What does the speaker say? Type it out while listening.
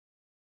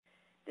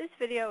This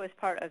video is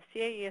part of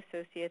CAE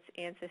Associates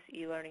Ansys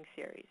e-learning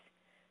series.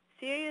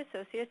 CAE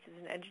Associates is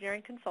an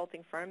engineering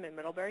consulting firm in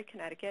Middlebury,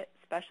 Connecticut,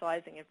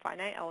 specializing in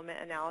finite element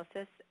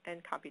analysis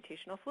and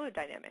computational fluid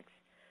dynamics.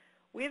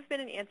 We have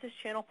been an Ansys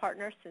channel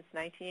partner since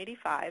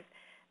 1985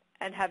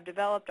 and have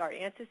developed our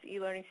Ansys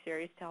e-learning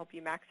series to help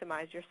you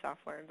maximize your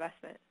software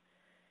investment.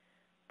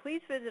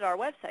 Please visit our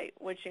website,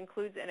 which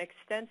includes an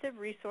extensive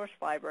resource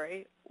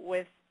library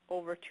with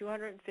over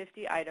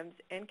 250 items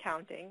and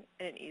counting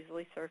in an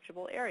easily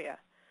searchable area.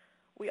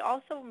 We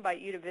also invite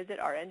you to visit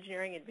our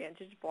Engineering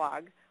Advantage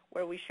blog,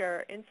 where we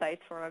share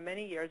insights from our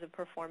many years of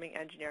performing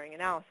engineering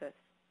analysis.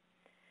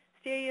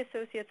 CAE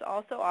Associates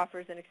also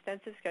offers an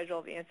extensive schedule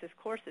of Ansys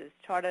courses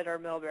taught at our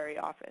Middlebury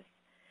office.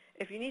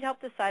 If you need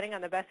help deciding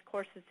on the best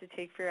courses to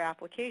take for your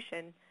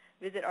application,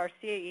 visit our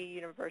CAE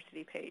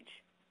University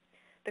page.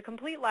 The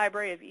complete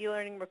library of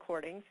e-learning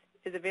recordings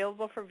is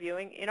available for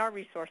viewing in our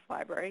resource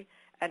library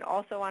and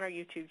also on our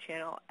YouTube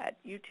channel at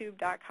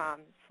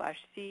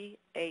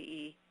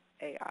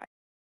youtube.com/CAEAI.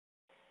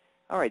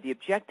 All right, the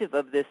objective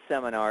of this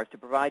seminar is to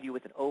provide you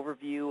with an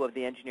overview of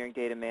the Engineering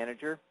Data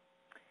Manager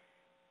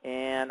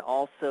and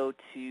also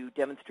to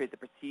demonstrate the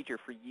procedure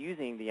for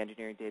using the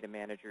Engineering Data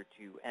Manager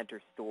to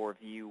enter, store,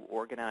 view,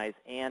 organize,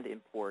 and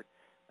import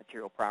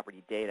material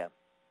property data.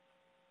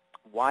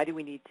 Why do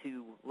we need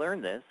to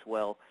learn this?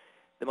 Well,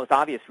 the most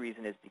obvious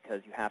reason is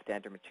because you have to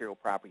enter material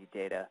property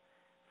data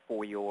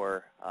for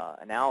your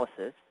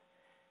analysis,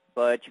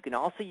 but you can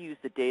also use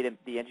the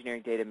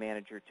Engineering Data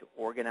Manager to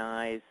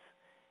organize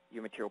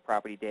your material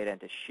property data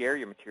and to share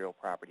your material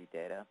property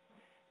data.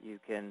 You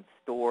can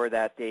store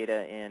that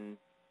data in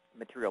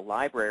material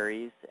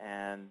libraries,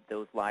 and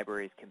those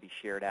libraries can be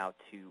shared out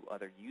to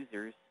other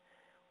users,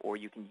 or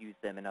you can use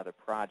them in other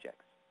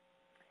projects.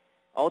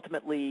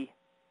 Ultimately,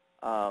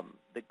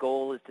 the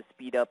goal is to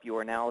speed up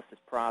your analysis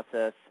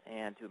process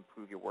and to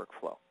improve your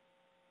workflow.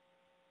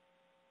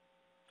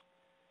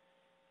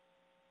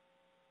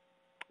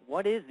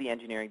 What is the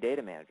Engineering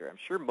Data Manager? I'm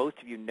sure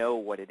most of you know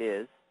what it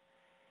is.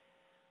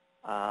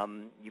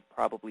 You've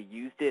probably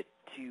used it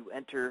to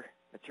enter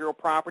material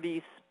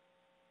properties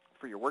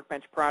for your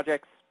workbench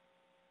projects.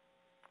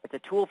 It's a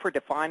tool for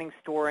defining,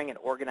 storing, and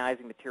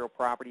organizing material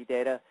property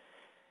data.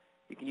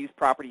 You can use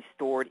properties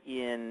stored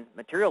in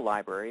material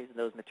libraries.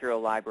 Those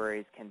material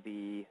libraries can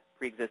be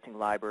pre-existing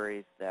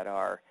libraries that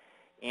are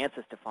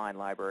Ansys-defined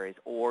libraries,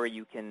 or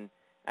you can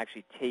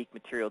actually take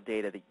material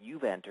data that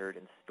you've entered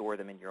and store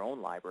them in your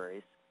own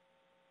libraries.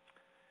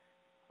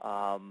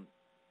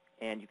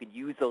 And you can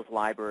use those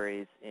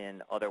libraries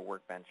in other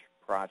workbench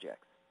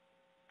projects.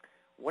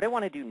 What I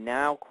want to do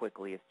now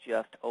quickly is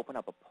just open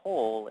up a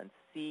poll and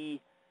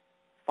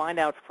find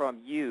out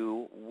from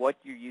you what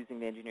you're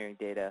using the Engineering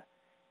Data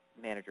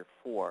Manager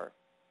for.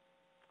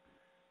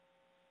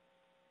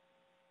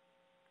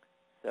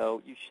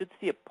 So you should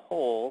see a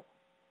poll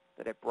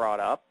that I brought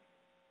up.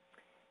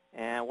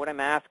 And what I'm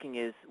asking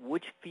is,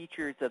 which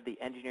features of the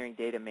Engineering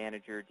Data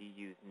Manager do you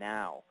use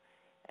now?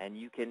 And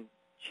you can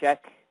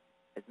check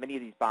as many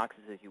of these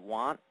boxes as you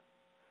want.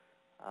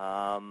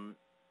 And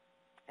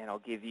I'll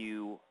give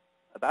you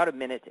about a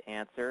minute to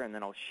answer, and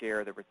then I'll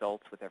share the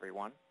results with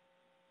everyone.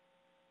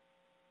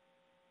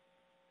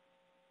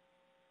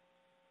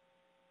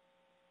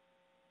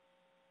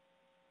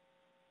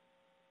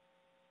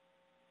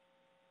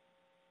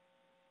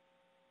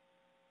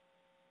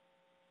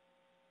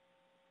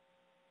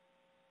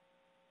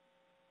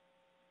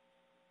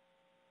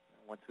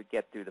 Once we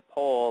get through the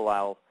poll,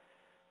 I'll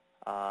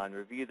and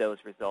review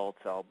those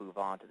results. I'll move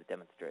on to the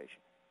demonstration.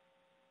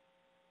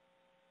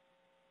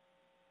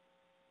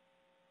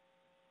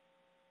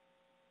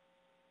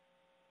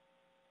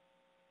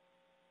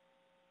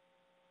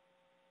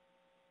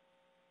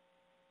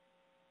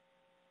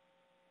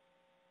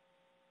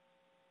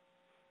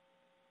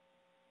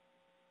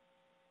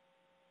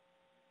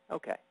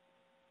 Okay.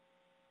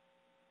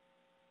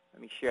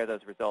 Let me share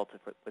those results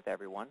with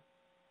everyone.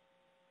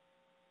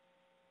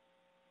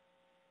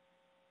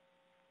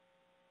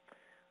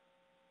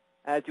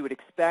 As you would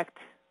expect,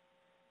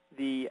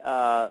 the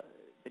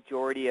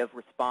majority of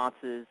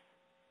responses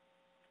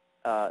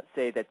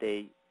say that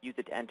they use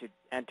it to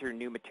enter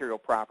new material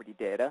property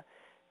data,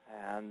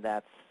 and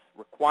that's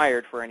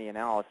required for any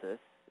analysis.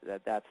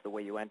 That's the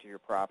way you enter your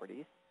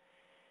properties.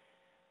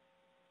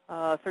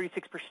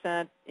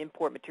 36%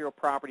 import material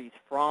properties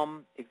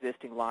from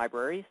existing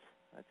libraries.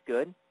 That's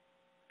good.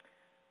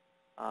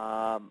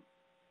 18%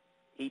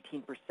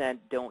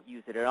 don't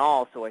use it at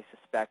all, so I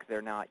suspect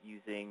they're not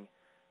using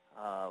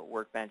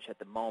Workbench at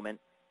the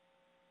moment,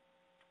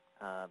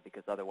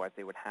 because otherwise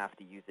they would have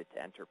to use it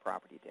to enter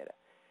property data.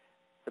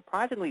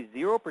 Surprisingly,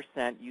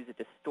 0% use it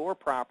to store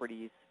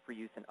properties for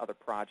use in other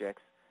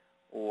projects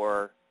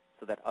or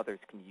so that others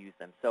can use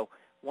them. So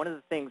one of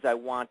the things I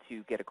want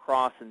to get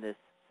across in this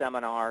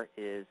seminar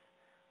is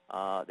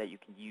that you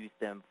can use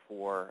them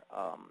for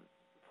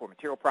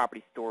material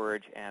property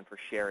storage and for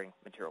sharing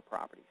material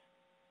properties.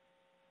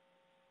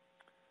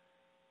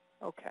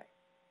 Okay.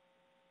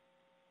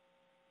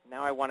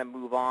 Now I want to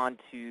move on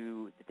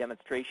to the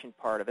demonstration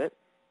part of it.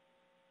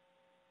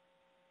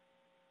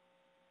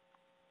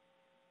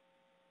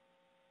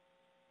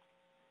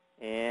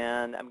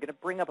 and I'm going to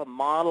bring up a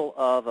model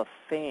of a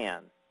fan.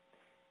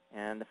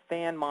 And the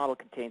fan model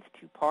contains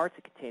two parts.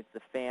 It contains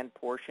the fan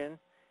portion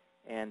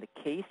and the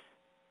case.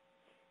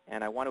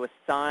 And I want to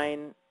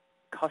assign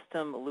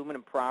custom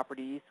aluminum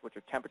properties, which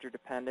are temperature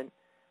dependent.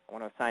 I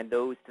want to assign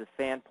those to the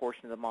fan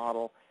portion of the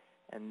model.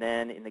 And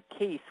then in the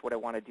case, what I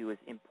want to do is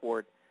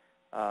import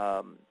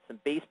some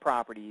base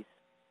properties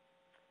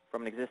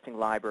from an existing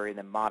library and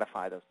then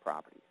modify those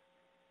properties.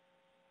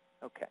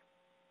 Okay.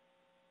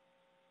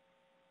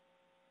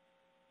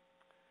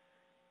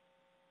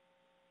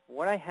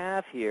 What I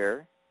have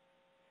here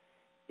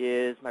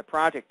is my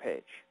project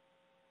page.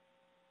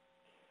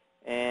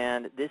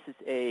 And this is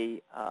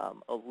a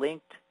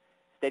linked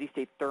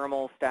steady-state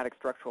thermal static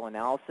structural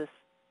analysis.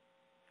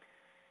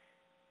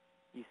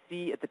 You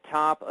see at the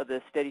top of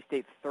the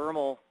steady-state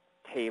thermal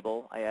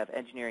table, I have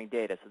engineering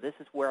data. So this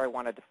is where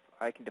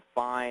I can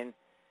define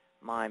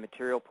my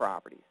material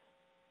properties.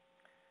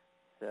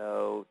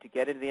 So to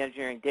get into the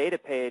engineering data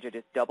page, I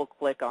just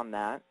double-click on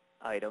that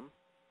item.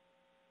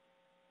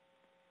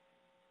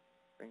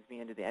 Brings me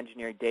into the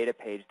engineering data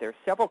page. There are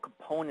several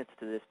components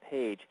to this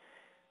page.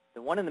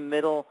 The one in the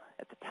middle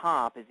at the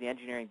top is the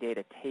engineering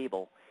data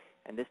table,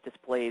 and this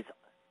displays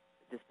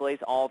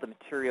all the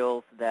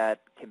materials that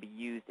can be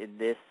used in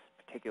this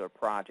particular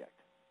project.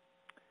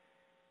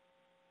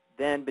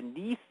 Then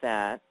beneath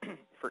that,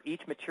 for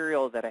each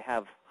material that I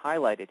have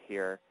highlighted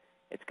here,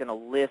 it's going to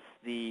list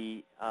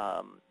the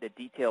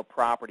detailed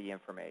property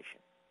information.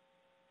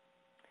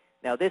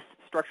 Now, this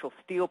structural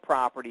steel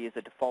property is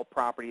a default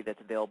property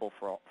that's available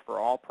for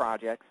all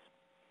projects.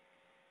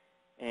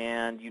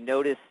 And you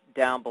notice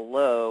down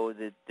below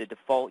the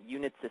default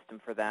unit system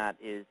for that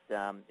is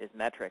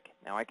metric.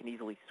 Now, I can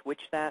easily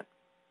switch that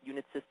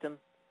unit system.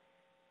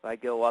 If I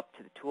go up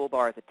to the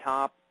toolbar at the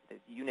top, the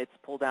units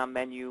pull-down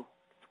menu,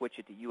 switch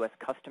it to U.S.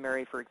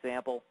 customary, for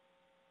example.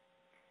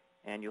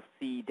 And you'll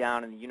see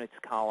down in the units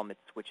column, it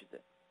switches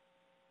it.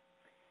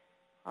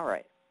 All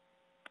right.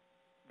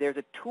 There's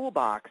a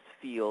toolbox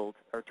field,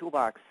 or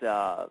toolbox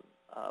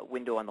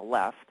window on the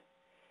left,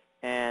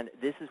 and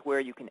this is where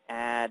you can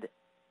add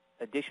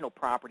additional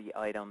property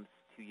items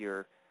to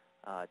your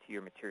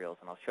materials,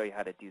 and I'll show you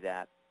how to do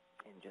that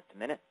in just a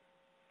minute.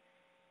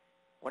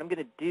 What I'm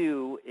going to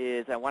do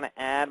is I want to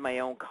add my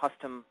own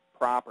custom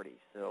properties.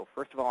 So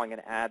first of all, I'm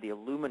going to add the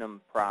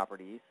aluminum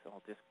properties. So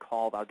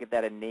I'll give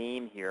that a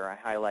name here. I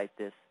highlight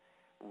this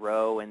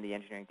row in the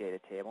engineering data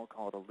table. I'll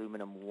call it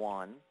aluminum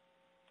 1.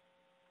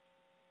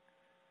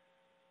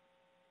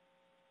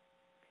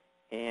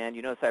 And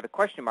you notice I have a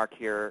question mark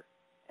here,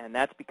 and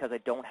that's because I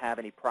don't have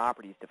any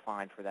properties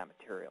defined for that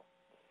material.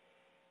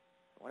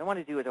 What I want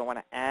to do is I want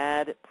to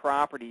add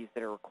properties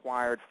that are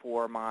required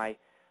for my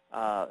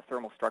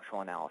thermal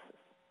structural analysis.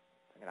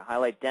 I'm going to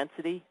highlight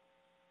density,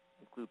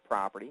 include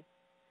property.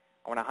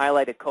 I want to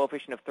highlight a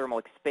coefficient of thermal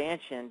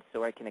expansion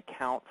so I can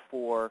account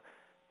for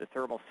the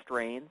thermal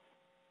strains.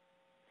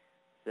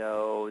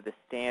 So the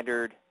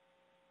standard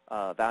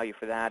value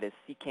for that is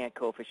secant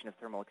coefficient of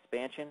thermal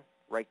expansion.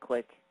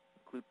 Right-click,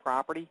 include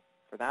property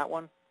for that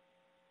one.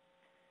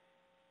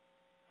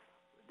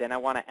 Then I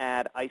want to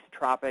add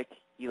isotropic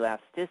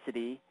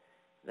elasticity.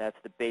 That's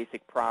the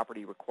basic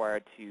property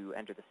required to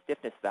enter the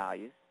stiffness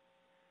values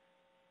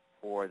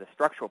for the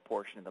structural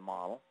portion of the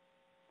model.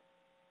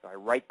 So I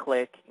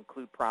right-click,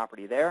 include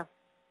property there.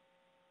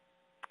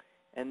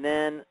 And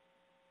then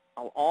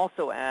I'll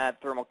also add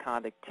thermal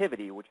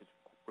conductivity, which is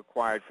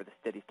required for the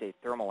steady-state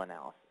thermal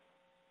analysis.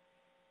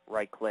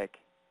 Right-click,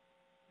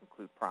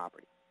 include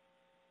property.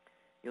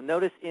 You'll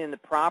notice in the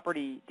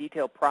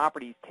detailed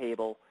properties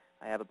table,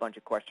 I have a bunch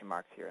of question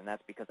marks here, and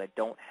that's because I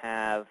don't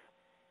have,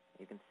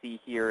 you can see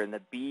here in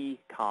the B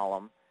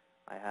column,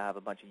 I have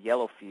a bunch of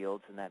yellow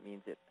fields, and that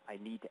means that I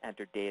need to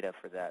enter data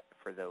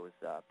for those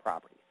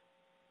properties.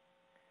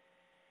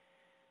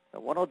 So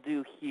what I'll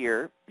do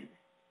here,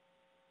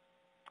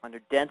 under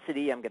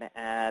density, I'm going to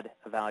add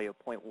a value of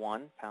 0.1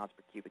 pounds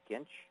per cubic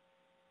inch.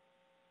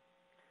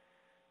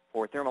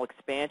 For thermal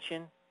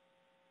expansion,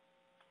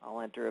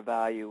 I'll enter a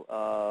value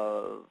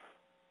of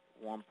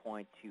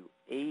 1.28,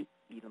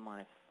 even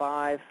minus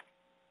 5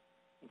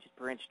 inches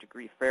per inch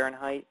degree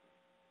Fahrenheit.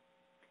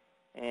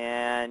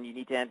 And you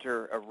need to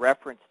enter a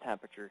reference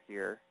temperature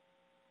here.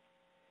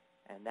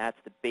 And that's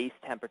the base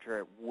temperature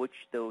at which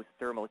those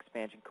thermal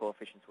expansion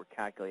coefficients were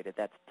calculated.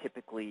 That's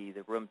typically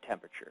the room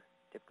temperature,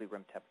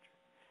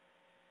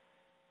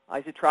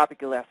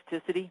 Isotropic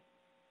elasticity.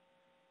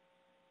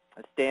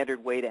 A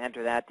standard way to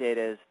enter that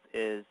data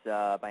is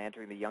by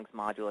entering the Young's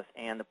modulus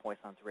and the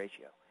Poisson's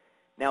ratio.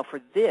 Now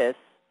for this,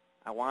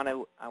 I want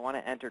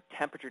to enter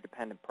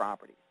temperature-dependent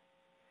properties.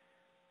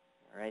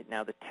 All right.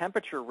 Now the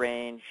temperature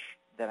range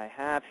that I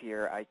have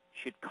here, I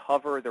should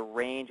cover the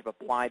range of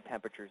applied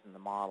temperatures in the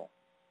model.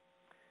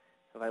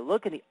 So if I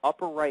look in the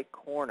upper right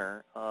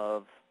corner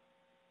of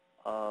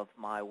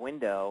my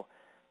window,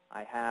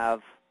 I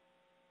have,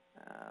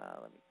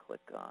 let me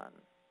click on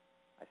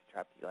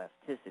isotropic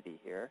elasticity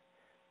here.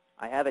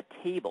 I have a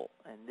table,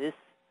 and this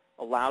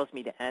allows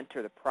me to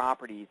enter the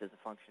properties as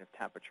a function of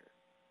temperature.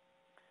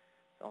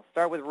 So I'll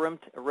start with a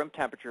room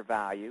temperature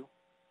value,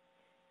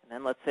 and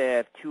then let's say I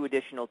have 2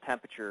 additional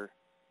temperature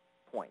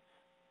points.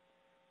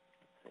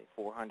 Let's say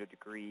 400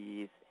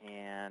 degrees,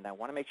 and I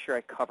want to make sure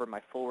I cover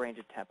my full range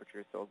of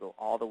temperatures, so I'll go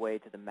all the way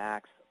to the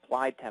max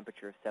applied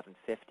temperature of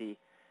 750.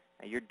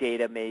 Now your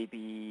data may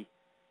be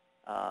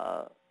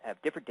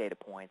have different data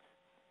points,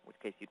 in which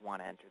case you'd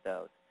want to enter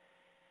those.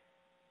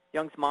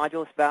 Young's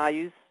modulus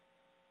values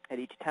at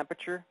each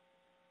temperature.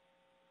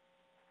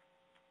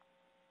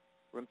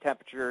 Room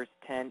temperature is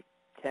 10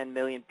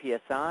 million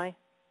psi.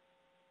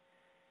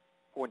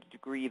 400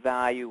 degree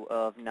value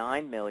of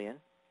 9 million.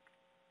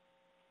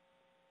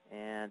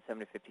 And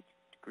 750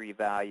 degree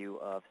value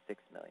of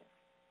 6 million.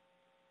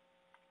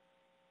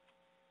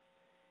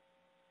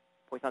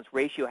 Poisson's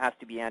ratio has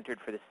to be entered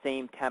for the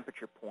same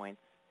temperature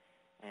points,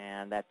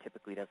 and that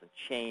typically doesn't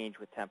change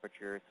with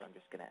temperature, so I'm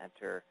just going to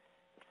enter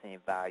the same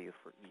value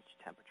for each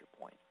temperature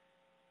point.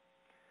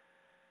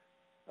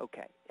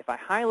 Okay, if I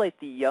highlight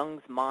the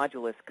Young's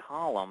modulus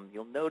column,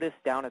 you'll notice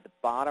down at the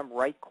bottom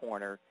right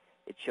corner,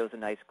 it shows a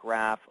nice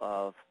graph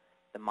of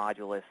the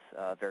modulus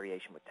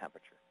variation with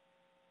temperature.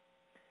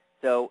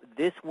 So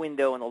this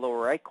window in the lower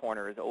right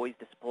corner is always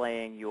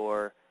displaying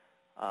your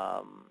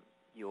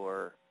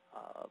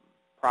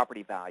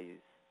property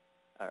values,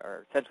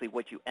 or essentially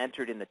what you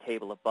entered in the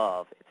table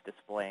above. It's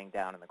displaying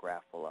down in the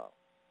graph below.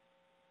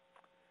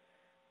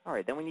 All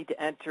right, then we need to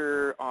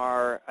enter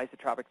our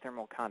isotropic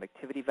thermal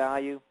conductivity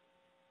value,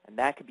 and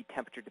that could be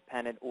temperature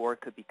dependent or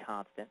it could be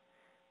constant.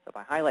 So if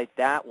I highlight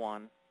that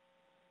one,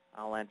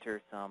 I'll enter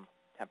some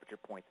temperature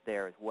points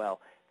there as well.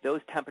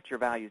 Those temperature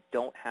values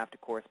don't have to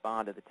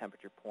correspond to the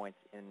temperature points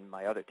in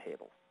my other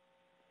tables.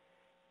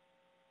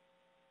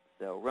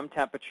 So room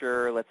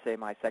temperature, let's say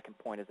my second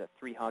point is at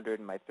 300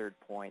 and my third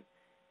point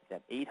is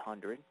at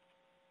 800.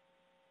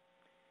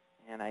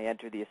 And I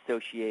enter the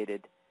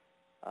associated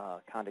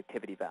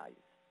conductivity values.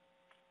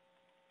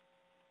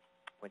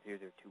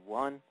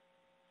 0.0021,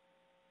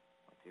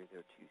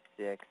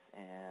 0.0026,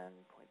 and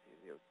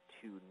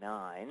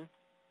 0.0029.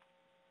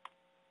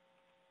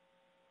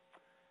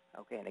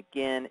 Okay, and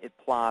again, it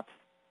plots,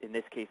 in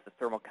this case, the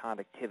thermal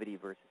conductivity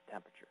versus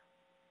temperature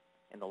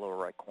in the lower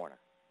right corner.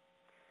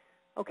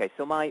 Okay,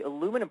 so my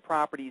aluminum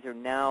properties are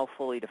now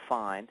fully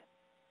defined.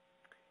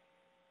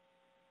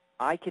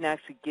 I can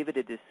actually give it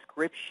a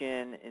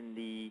description in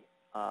the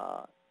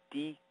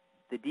D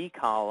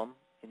column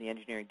in the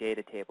engineering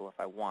data table if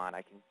I want.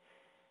 I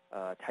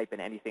can type in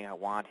anything I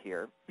want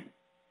here.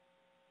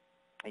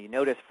 And you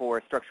notice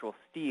for structural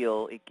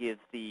steel, it gives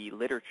the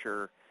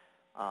literature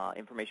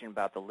information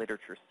about the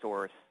literature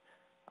source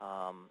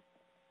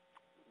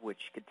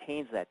which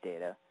contains that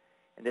data.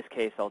 In this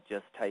case, I'll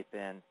just type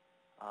in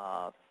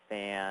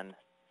fan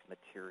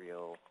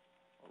material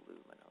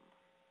aluminum,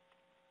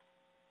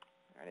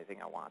 or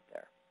anything I want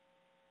there.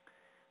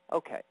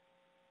 Okay.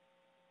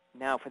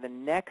 Now for the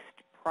next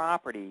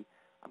property,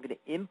 I'm going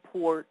to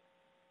import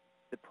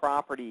the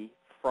property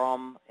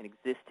from an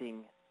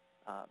existing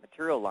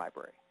material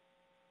library.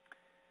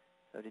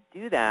 So to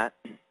do that,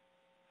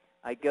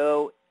 I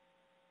go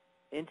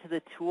into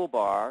the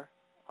toolbar.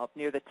 Up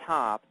near the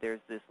top, there's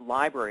this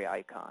library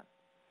icon.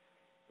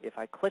 If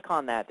I click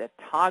on that, that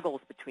toggles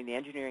between the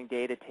engineering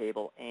data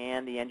table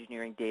and the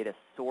engineering data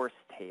source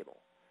table.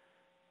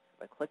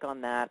 If I click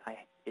on that,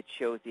 it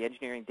shows the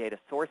engineering data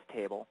source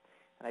table,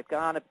 and I've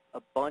got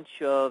a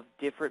bunch of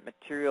different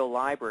material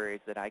libraries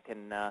that I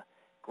can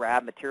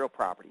grab material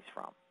properties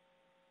from.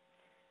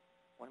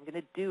 What I'm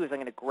going to do is I'm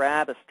going to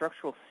grab a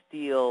structural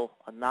steel,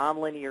 a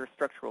nonlinear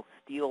structural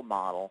steel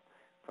model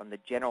from the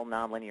general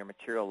nonlinear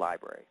material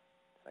library.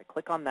 So I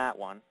click on that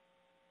one.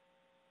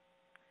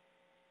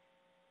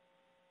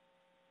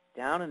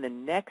 Down in the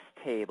next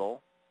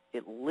table,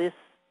 it lists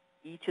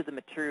each of the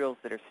materials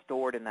that are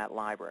stored in that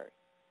library.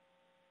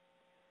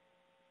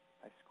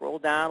 I scroll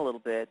down a little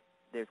bit.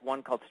 There's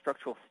one called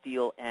structural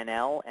steel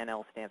NL.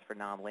 NL stands for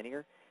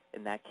nonlinear.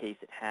 In that case,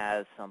 it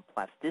has some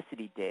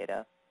plasticity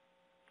data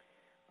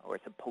or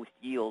some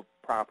post-yield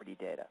property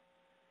data.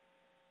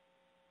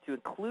 To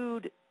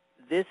include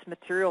this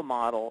material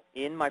model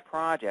in my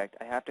project,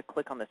 I have to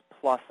click on this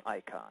plus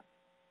icon.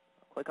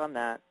 I'll click on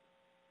that.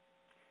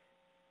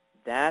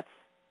 That's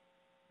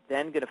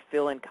then going to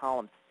fill in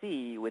column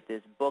C with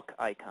this book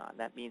icon.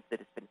 That means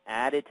that it's been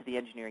added to the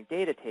engineering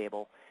data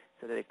table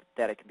so that it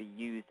can be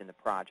used in the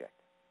project.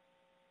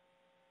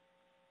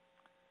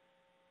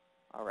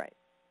 All right.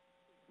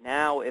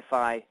 Now if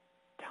I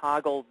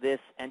toggle this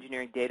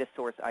engineering data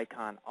source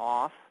icon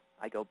off,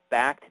 I go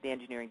back to the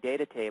engineering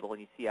data table,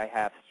 and you see I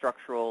have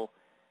structural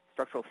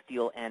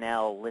steel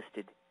NL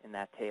listed in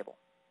that table.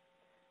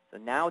 So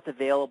now it's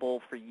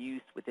available for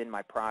use within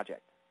my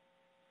project.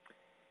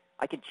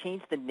 I can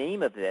change the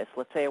name of this.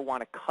 Let's say I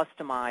want to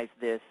customize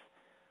this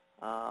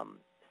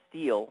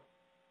steel.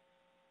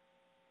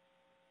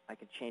 I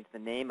can change the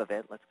name of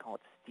it. Let's call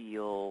it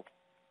Steel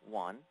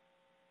 1.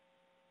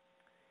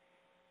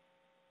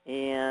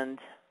 And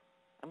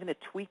I'm going to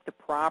tweak the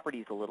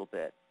properties a little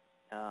bit.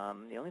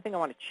 The only thing I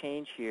want to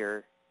change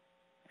here,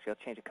 actually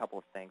I'll change a couple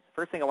of things. The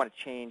first thing I want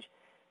to change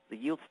the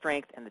yield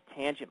strength and the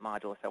tangent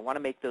modulus, I want to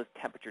make those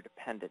temperature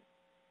dependent.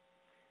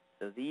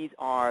 So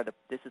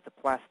this is the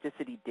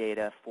plasticity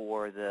data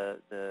for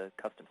the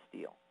custom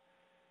steel.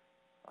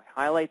 So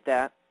I highlight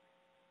that.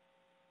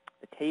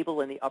 The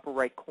table in the upper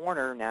right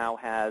corner now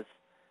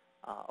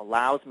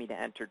allows me to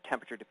enter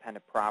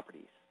temperature-dependent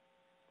properties.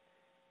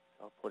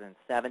 So I'll put in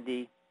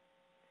 70.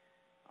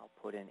 I'll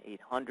put in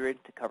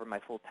 800 to cover my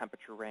full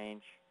temperature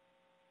range.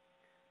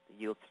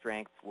 The yield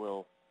strength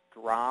will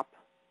drop.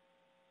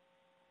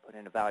 Put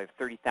in a value of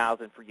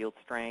 30,000 for yield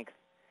strength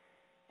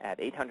at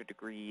 800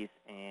 degrees,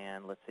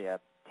 and let's say a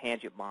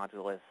tangent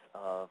modulus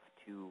of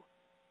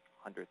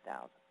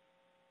 200,000.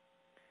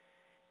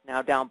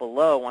 Now down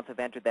below, once I've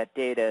entered that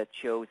data, it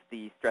shows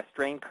the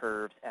stress-strain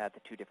curves at the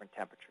two different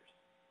temperatures.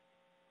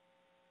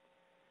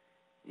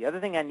 The other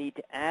thing I need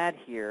to add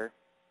here,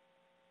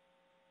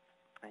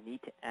 I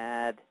need to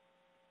add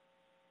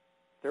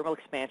thermal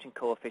expansion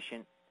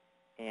coefficient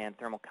and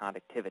thermal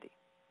conductivity.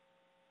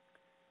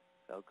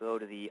 So go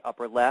to the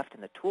upper left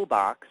in the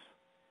toolbox,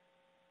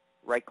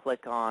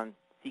 right-click on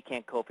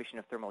secant coefficient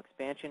of thermal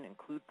expansion,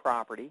 include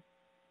property,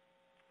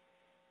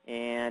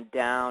 and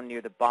down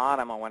near the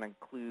bottom I want to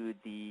include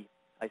the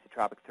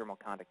isotropic thermal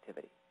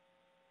conductivity.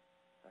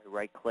 So I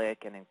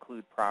right-click and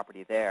include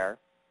property there.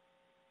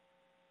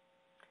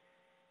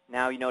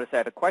 Now you notice I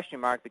have a question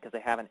mark because I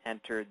haven't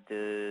entered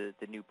the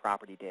new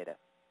property data.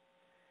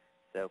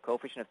 So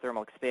coefficient of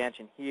thermal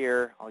expansion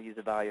here, I'll use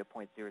a value of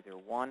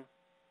 0.001 inches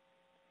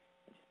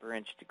per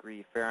inch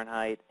degree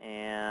Fahrenheit,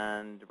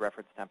 and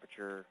reference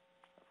temperature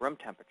of room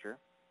temperature.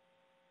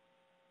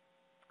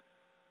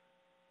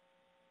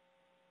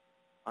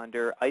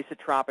 Under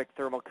isotropic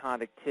thermal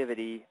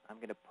conductivity, I'm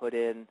going to put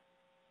in,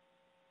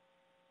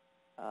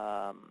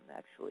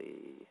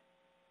 actually,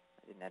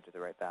 I didn't enter the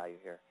right value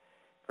here.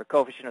 For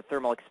coefficient of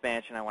thermal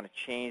expansion, I want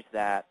to change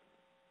that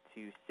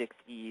to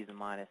 6e to the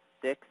minus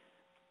 6.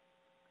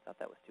 Thought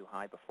that was too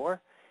high before.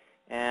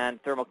 And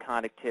thermal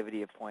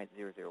conductivity of 0.001.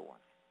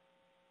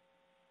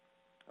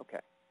 Okay.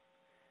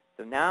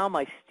 So now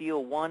my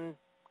steel 1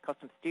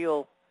 custom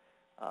steel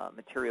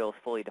material is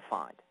fully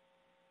defined.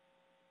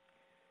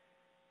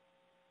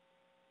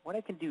 What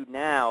I can do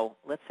now,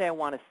 let's say I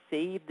want to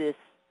save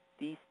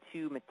these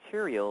two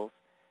materials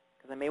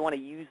because I may want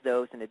to use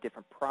those in a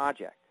different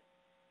project.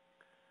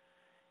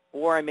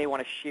 Or I may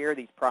want to share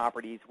these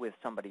properties with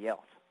somebody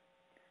else.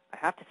 I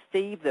have to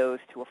save those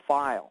to a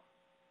file.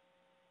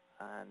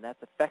 And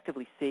that's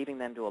effectively saving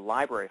them to a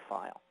library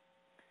file.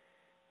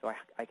 So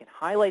I can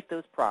highlight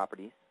those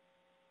properties,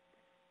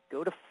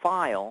 go to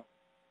File,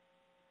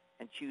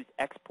 and choose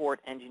Export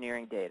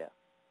Engineering Data.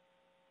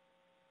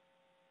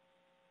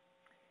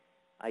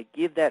 I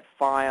give that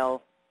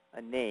file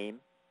a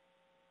name.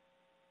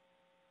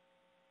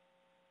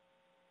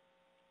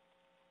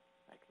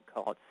 I can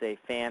call it, say,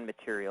 Fan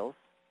Materials,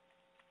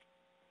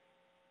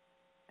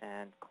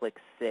 and click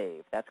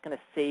Save. That's going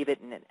to save it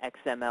in an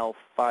XML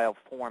file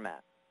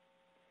format.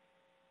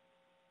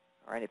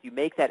 All right, if you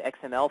make that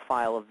XML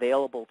file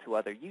available to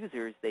other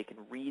users, they can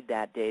read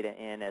that data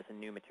in as a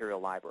new material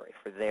library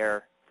for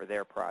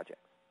their project.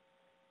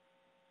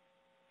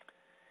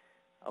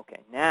 Okay,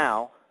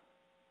 now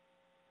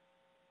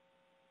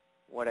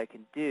what I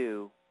can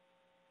do,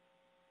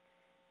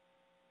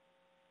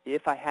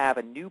 if I have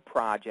a new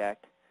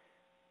project,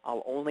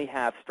 I'll only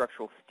have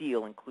structural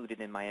steel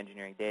included in my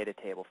engineering data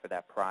table for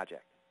that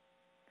project.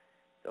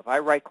 So if I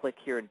right-click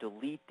here and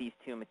delete these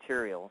two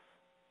materials,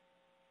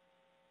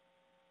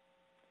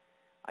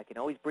 I can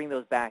always bring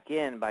those back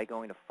in by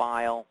going to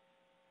File,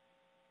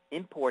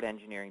 Import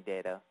Engineering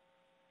Data.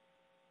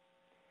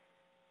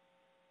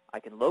 I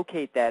can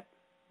locate that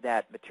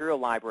material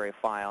library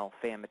file,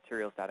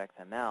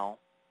 fanmaterials.xml,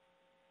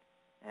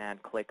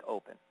 and click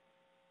Open.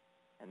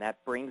 And that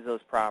brings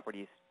those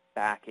properties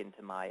back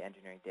into my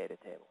engineering data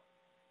table.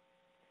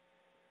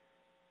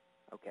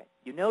 Okay.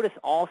 You notice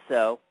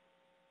also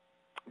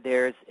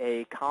there's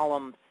a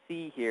column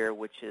C here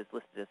which is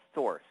listed as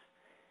source.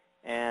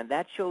 And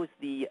that shows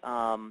the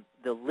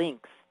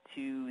links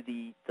to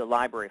the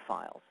library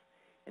files.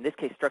 In this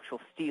case,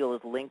 structural steel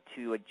is linked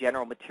to a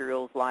general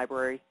materials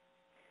library.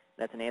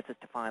 That's an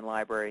Ansys-defined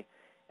library.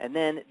 And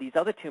then these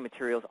other two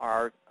materials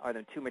are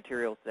the two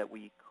materials that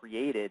we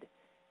created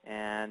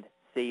and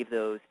save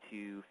those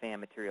to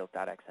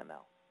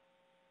fanmaterials.xml.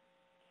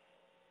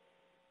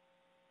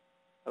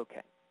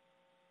 Okay.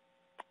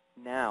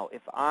 Now,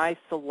 if I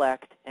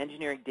select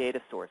engineering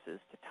data sources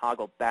to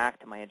toggle back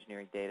to my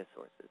engineering data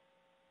sources,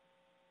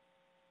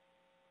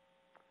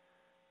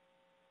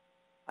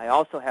 I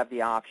also have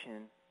the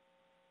option,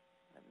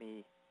 let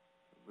me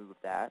remove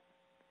that.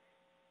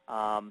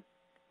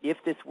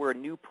 If this were a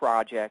new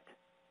project,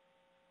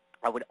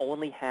 I would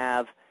only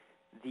have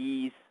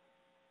these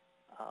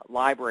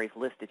libraries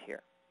listed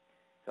here.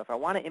 So if I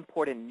want to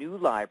import a new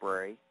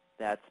library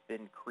that's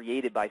been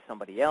created by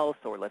somebody else,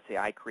 or let's say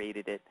I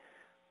created it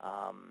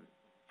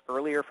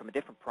earlier from a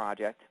different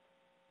project,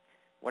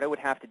 what I would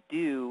have to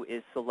do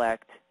is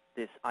select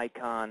this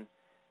icon,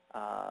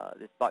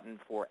 this button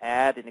for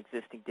Add an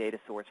Existing Data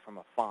Source from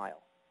a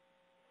File.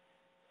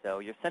 So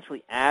you're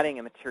essentially adding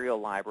a material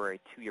library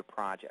to your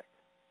project.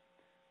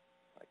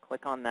 So I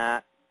click on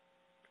that.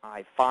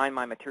 I find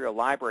my material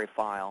library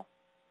file,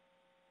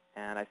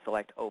 and I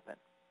select Open.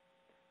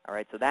 All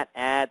right, so that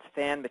adds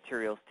fan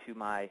materials to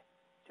my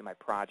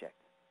project.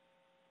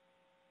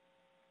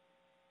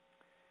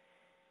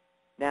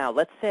 Now,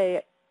 let's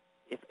say,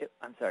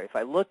 if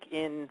I look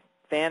in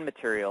fan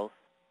materials,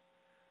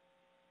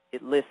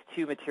 it lists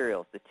two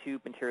materials, the two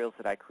materials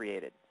that I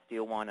created,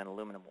 steel 1 and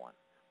aluminum 1.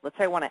 Let's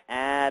say I want to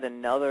add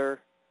another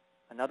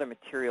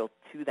material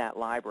to that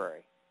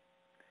library.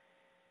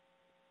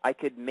 I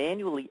could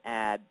manually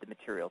add the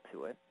material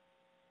to it.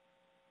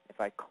 If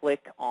I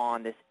click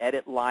on this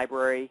Edit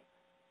Library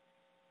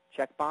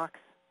checkbox,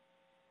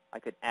 I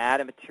could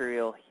add a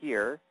material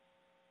here.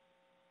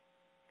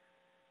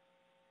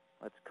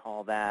 Let's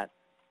call that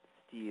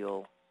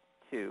steel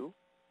 2.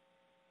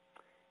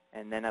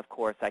 And then, of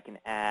course, I can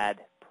add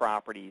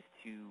properties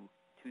to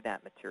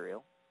that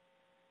material.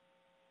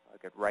 I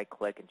could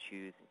right-click and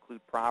choose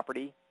Include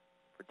Property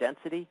for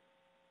density.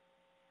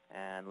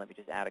 And let me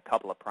just add a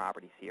couple of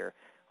properties here.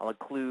 I'll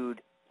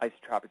include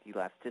isotropic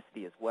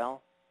elasticity as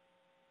well.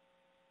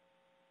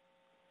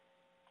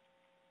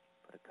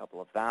 Put a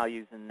couple of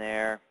values in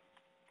there.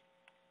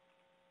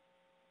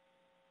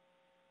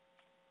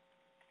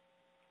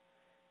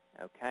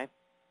 Okay.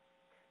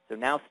 So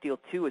now steel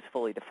 2 is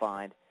fully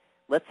defined.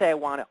 Let's say I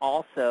want to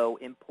also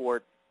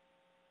import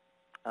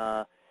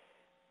a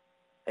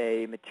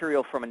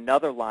material from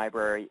another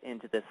library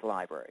into this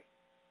library.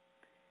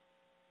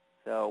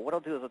 So what I'll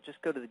do is I'll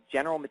just go to the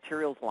General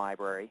Materials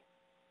Library,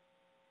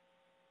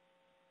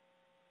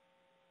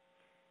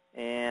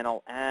 and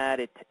I'll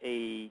add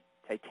a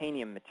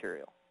titanium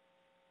material.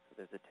 So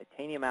there's a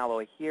titanium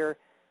alloy here.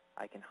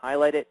 I can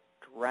highlight it,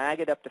 drag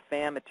it up to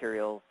Fan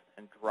Materials,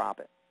 and drop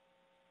it.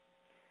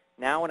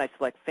 Now when I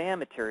select Fan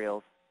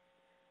Materials,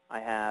 I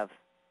have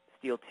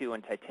steel 2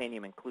 and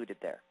titanium included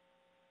there.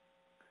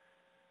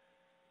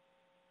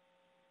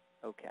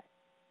 Okay.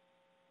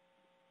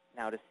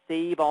 Now to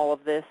save all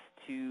of this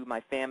to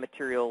my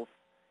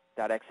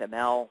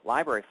fanmaterials.xml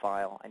library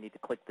file, I need to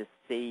click this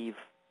Save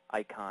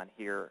icon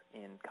here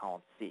in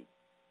column C.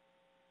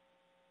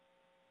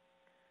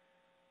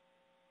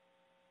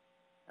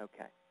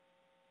 Okay.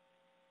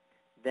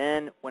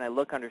 Then when I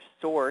look under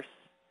Source,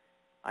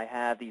 I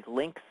have these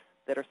links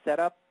that are set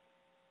up.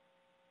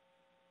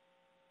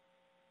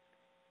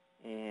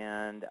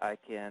 And I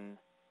can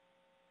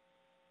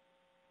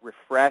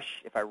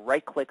refresh. If I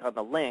right-click on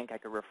the link, I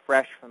can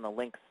refresh from the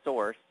link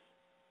source.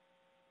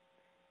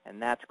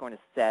 And that's going to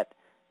set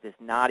this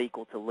not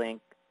equal to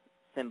link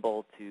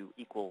symbol to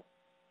equal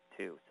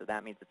to. So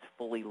that means it's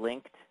fully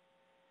linked.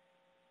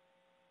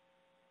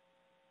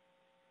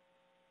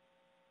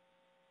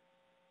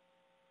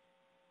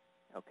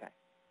 Okay.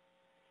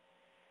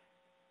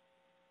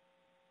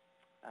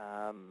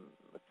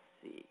 Let's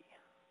see.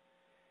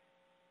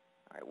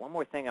 All right, one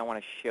more thing I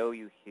want to show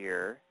you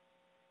here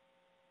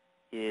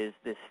is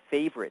this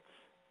favorites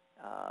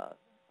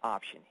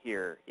option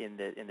here in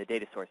the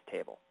data source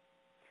table.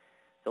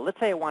 So let's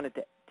say I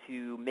wanted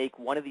to make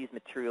one of these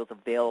materials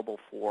available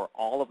for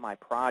all of my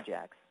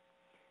projects,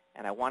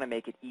 and I want to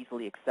make it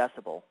easily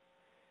accessible.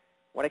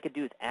 What I could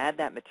do is add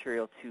that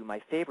material to my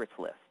favorites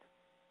list.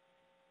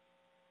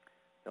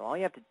 So all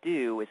you have to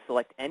do is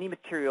select any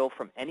material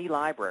from any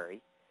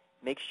library.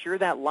 Make sure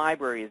that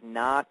library is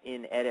not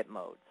in edit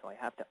mode. So I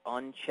have to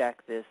uncheck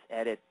this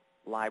edit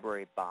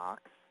library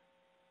box.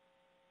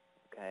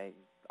 Okay,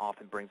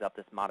 often brings up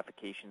this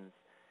modifications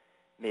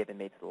may have been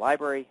made to the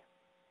library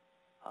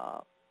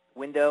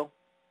window.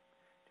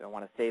 Do I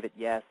want to save it?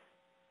 Yes.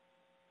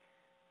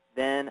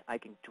 Then I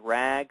can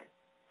drag,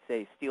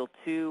 say, steel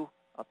 2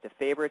 up to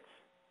favorites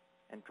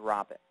and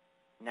drop it.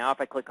 Now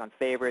if I click on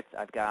favorites,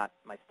 I've got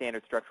my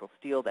standard structural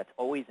steel that's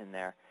always in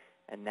there.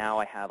 And now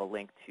I have a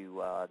link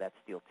to that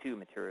steel 2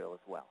 material as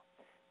well.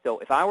 So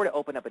if I were to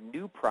open up a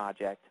new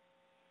project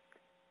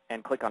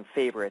and click on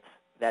favorites,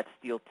 that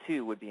steel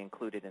 2 would be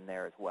included in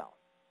there as well.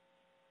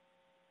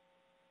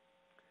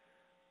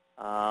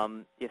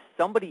 If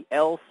somebody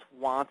else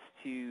wants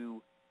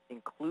to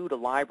include a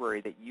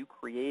library that you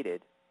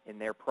created in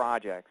their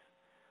projects,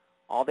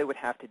 all they would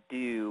have to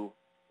do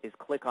is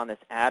click on this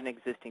Add an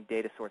Existing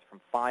Data Source from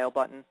File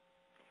button,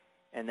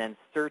 and then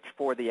search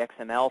for the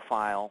XML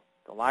file,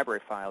 the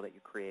library file that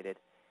you created,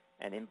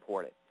 and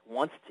import it.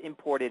 Once it's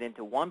imported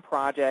into one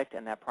project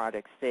and that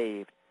project's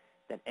saved,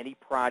 then any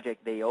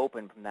project they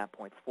open from that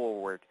point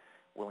forward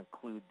will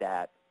include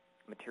that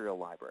material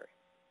library.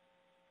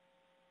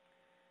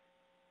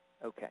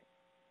 Okay.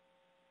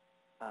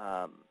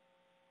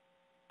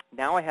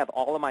 Now I have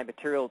all of my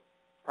material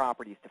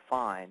properties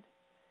defined.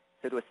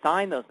 So to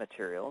assign those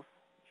materials,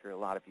 I'm sure a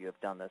lot of you have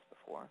done this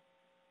before,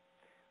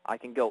 I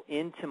can go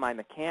into my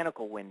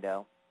mechanical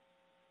window.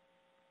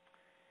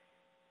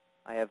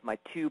 I have my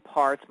two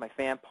parts, my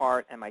fan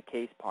part and my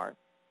case part.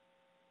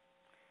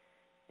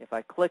 If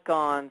I click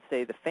on,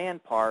 say, the fan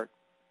part,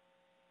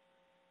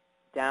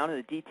 down in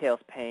the details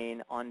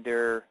pane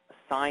under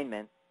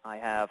assignment, I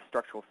have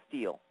structural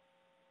steel.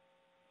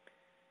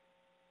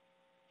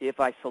 if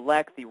I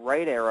select the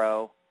right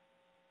arrow,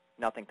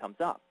 nothing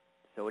comes up.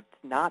 So it's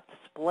not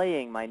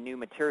displaying my new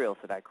materials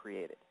that I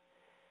created.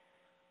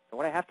 So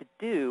what I have to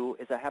do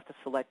is I have to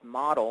select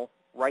Model,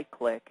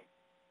 right-click,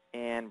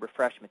 and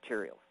refresh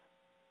materials.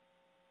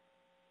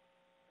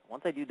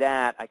 Once I do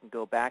that, I can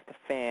go back to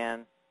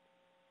Fan,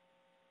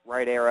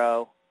 right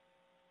arrow,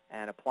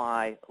 and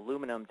apply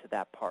aluminum to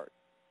that part,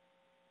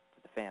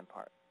 to the fan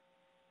part.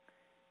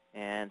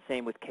 And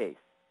same with case.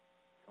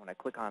 So when I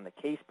click on the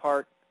case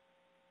part,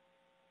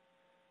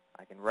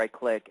 I can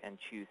right-click and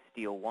choose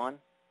Steel 1.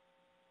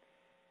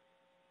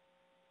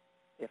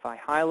 If I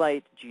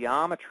highlight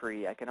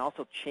geometry, I can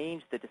also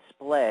change the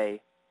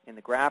display in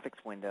the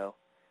graphics window.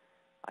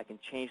 I can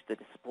change the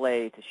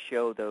display to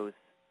show those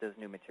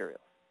new materials.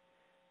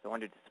 So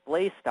under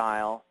display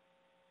style,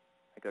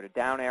 I go to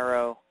down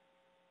arrow,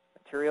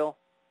 material,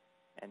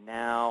 and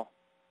now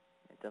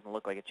it doesn't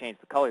look like it changed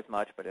the colors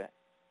much, but it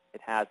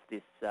has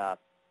this, now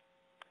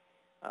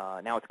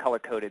it's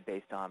color-coded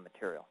based on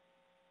material.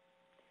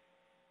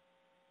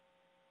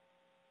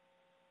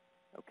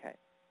 Okay.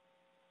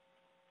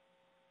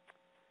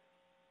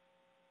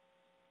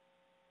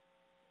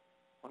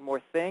 One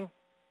more thing.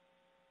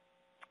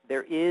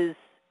 There is,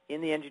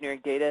 in the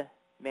Engineering Data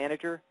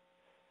Manager,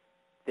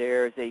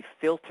 there's a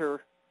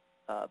filter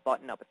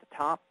button up at the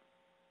top.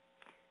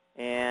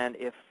 And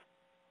if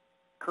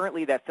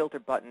currently that filter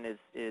button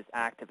is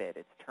activated,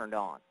 it's turned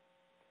on.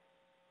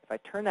 If I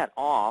turn that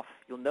off,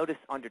 you'll notice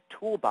under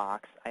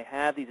Toolbox, I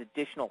have these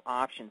additional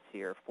options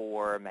here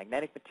for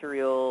magnetic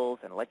materials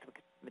and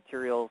electric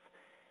materials.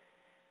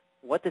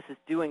 What this is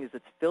doing is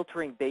it's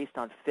filtering based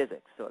on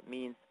physics. So it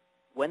means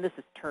when this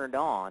is turned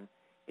on,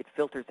 it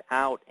filters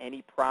out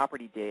any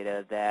property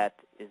data that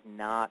is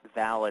not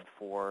valid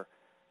for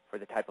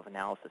the type of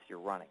analysis you're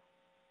running.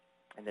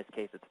 In this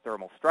case, it's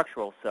thermal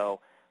structural, so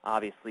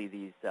obviously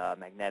these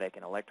magnetic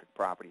and electric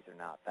properties are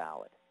not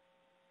valid.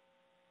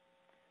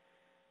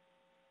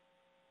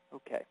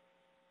 Okay.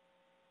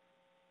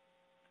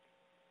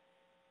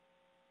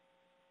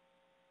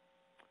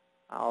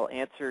 I'll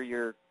answer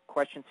your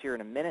questions here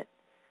in a minute.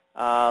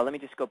 Let me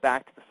just go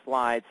back to the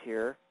slides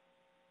here.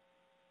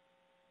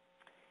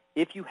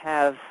 If you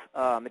have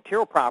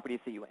material properties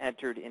that you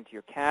entered into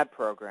your CAD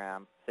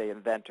program, say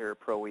Inventor,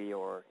 ProE,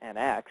 or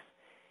NX,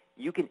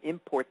 you can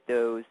import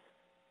those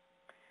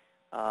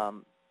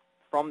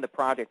from the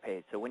project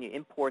page. So when you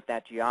import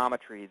that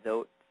geometry,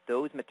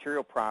 those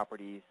material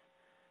properties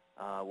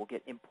will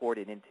get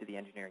imported into the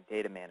Engineering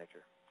Data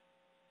Manager.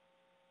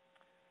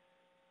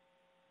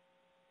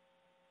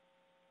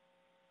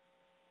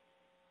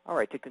 All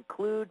right, to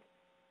conclude,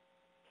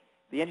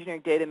 the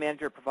Engineering Data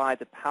Manager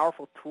provides a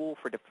powerful tool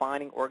for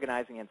defining,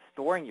 organizing, and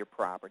storing your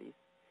properties.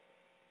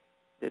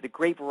 There's a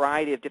great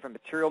variety of different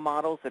material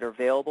models that are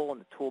available in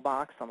the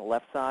toolbox on the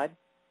left side.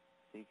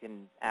 So you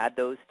can add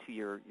those to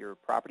your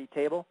property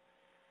table.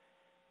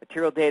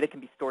 Material data can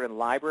be stored in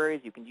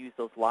libraries. You can use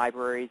those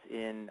libraries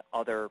in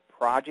other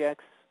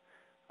projects,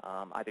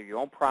 either your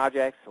own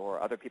projects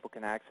or other people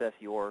can access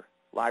your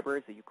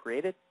libraries that you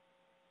created.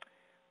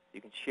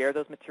 You can share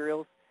those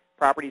materials.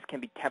 Properties can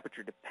be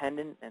temperature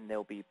dependent, and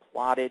they'll be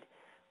plotted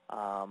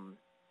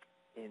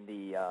in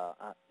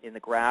the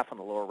graph on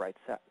the lower right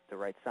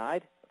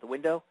side of the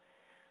window.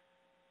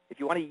 If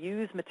you want to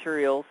use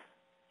materials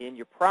in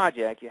your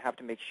project, you have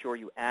to make sure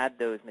you add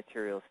those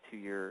materials to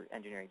your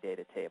engineering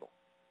data table.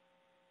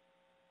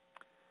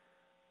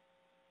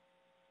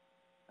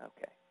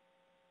 Okay.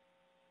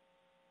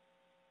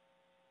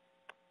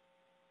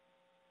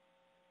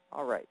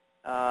 All right.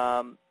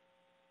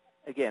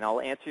 Again,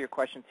 I'll answer your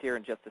questions here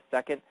in just a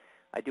second.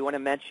 I do want to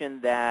mention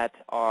that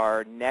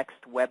our next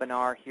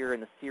webinar here in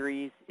the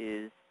series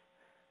is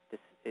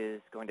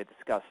going to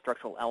discuss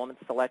structural element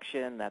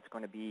selection. That's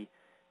going to be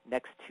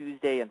next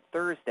Tuesday and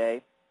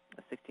Thursday,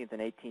 the 16th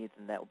and 18th,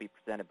 and that will be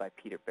presented by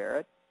Peter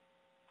Barrett.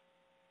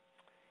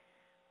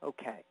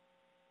 Okay.